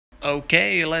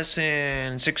Okay,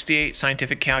 lesson 68,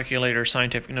 scientific calculator,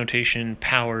 scientific notation,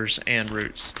 powers, and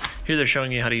roots. Here they're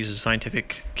showing you how to use a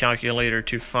scientific calculator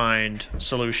to find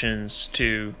solutions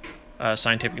to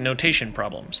scientific notation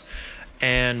problems,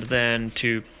 and then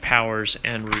to powers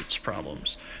and roots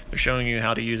problems. They're showing you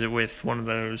how to use it with one of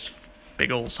those big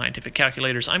old scientific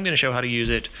calculators. I'm going to show how to use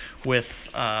it with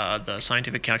the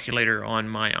scientific calculator on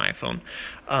my iPhone.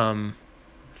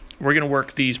 We're going to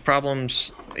work these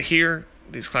problems here,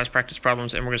 these class practice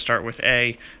problems, and we're going to start with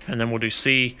A, and then we'll do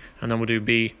C, and then we'll do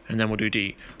B, and then we'll do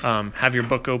D. Have your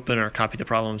book open or copy the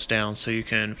problems down so you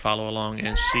can follow along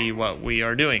and see what we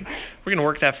are doing. We're going to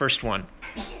work that first one.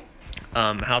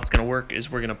 How it's going to work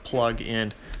is we're going to plug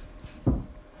in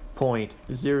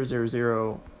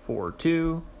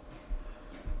 0.00042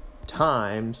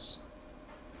 times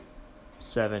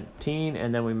 17,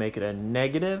 and then we make it a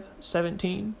negative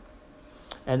 17,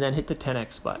 and then hit the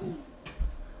 10x button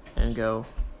and go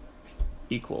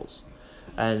equals.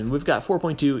 And we've got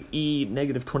 4.2 e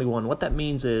negative 21. What that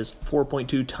means is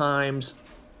 4.2 times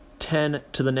 10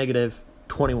 to the negative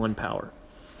 21 power.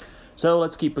 So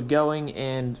let's keep it going,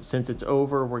 and since it's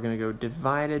over, we're going to go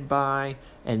divided by,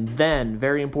 and then,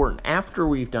 very important, after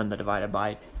we've done the divided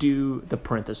by, do the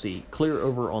parenthesis. Clear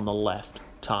over on the left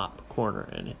top corner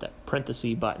and hit that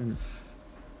parenthesis button,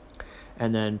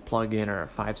 and then plug in our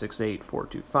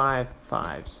 568,425,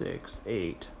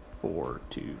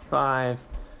 568,425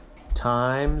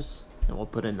 times, and we'll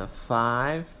put in the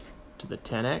 5 to the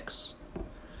 10x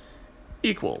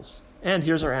equals. And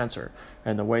here's our answer.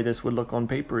 And the way this would look on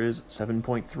paper is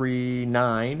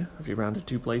 7.39, if you round to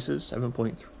two places,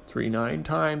 7.39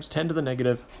 times 10 to the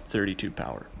negative 32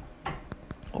 power.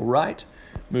 All right,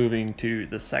 moving to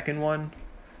the second one,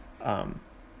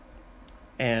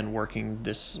 and working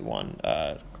this one,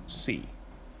 C,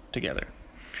 together.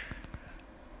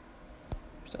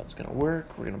 So that's going to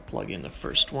work. We're going to plug in the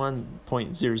first one,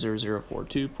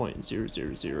 0.00042,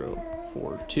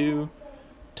 0.00042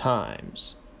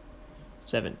 times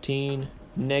 17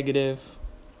 negative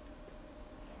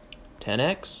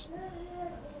 10x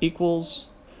equals,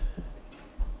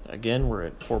 again, we're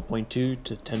at 4.2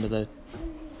 to 10 to the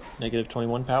negative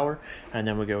 21 power, and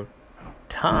then we go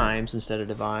times instead of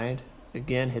divide.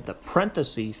 Again, hit the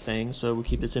parenthesis thing so we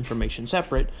keep this information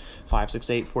separate.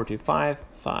 568,425,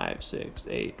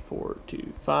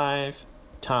 568,425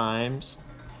 times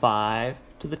 5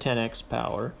 to the 10x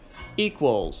power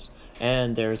equals,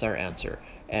 and there's our answer.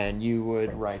 And you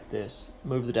would write this,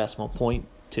 move the decimal point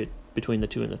to between the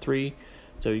 2 and the 3.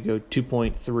 So you go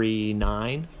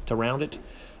 2.39 to round it,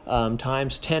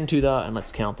 times 10 to the, and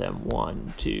let's count them,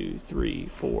 1, 2, 3,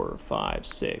 4, 5,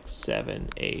 6, 7,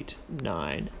 8,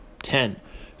 9, 10.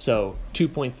 So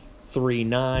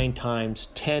 2.39 times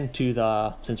 10 to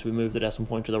the, since we moved the decimal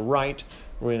point to the right,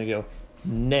 we're going to go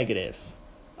negative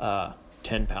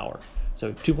 10 power.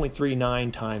 So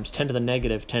 2.39 times 10 to the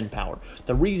negative 10 power.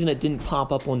 The reason it didn't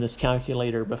pop up on this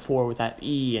calculator before with that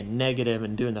E and negative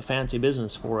and doing the fancy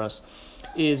business for us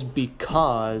is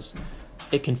because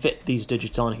it can fit these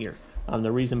digits on here.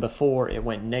 The reason before it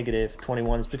went negative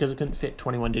 21 is because it couldn't fit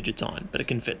 21 digits on, but it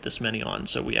can fit this many on,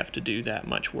 so we have to do that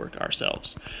much work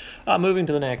ourselves. Moving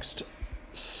to the next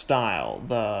style,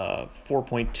 the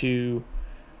 4.2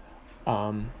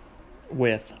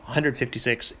 with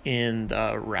 156 in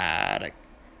the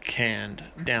radicand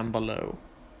down below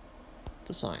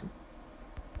the sign.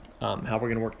 How we're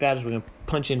going to work that is we're going to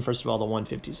punch in, first of all, the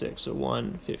 156. So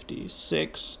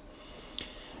 156,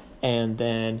 and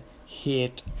then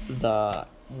hit the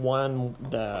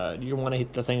you want to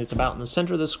hit the thing that's about in the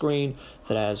center of the screen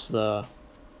that has the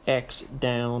X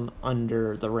down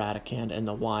under the radicand and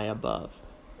the Y above.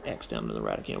 X down under the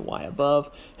radicand, Y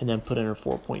above, and then put in our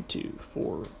 4.2.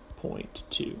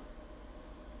 4.2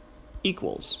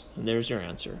 equals, and there's your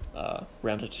answer.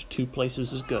 Rounded to two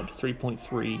places is good,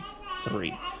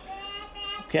 3.33.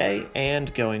 Okay,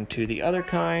 and going to the other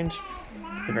kind,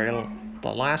 the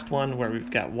last one where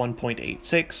we've got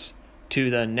 1.86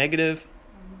 to the negative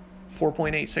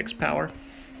 4.86 power.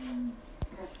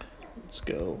 Let's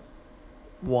go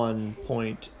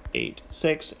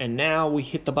 1.86, and now we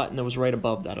hit the button that was right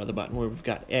above that other button where we've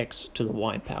got X to the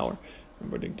Y power.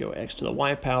 We're going to go X to the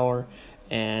Y power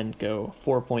and go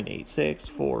 4.86,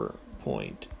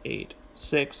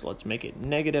 4.86. Let's make it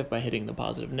negative by hitting the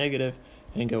positive negative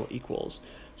and go equals.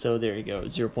 So there you go,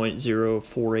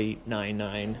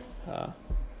 0.04899.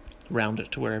 Round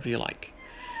it to wherever you like.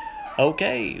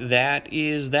 Okay, that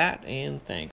is that, and thanks.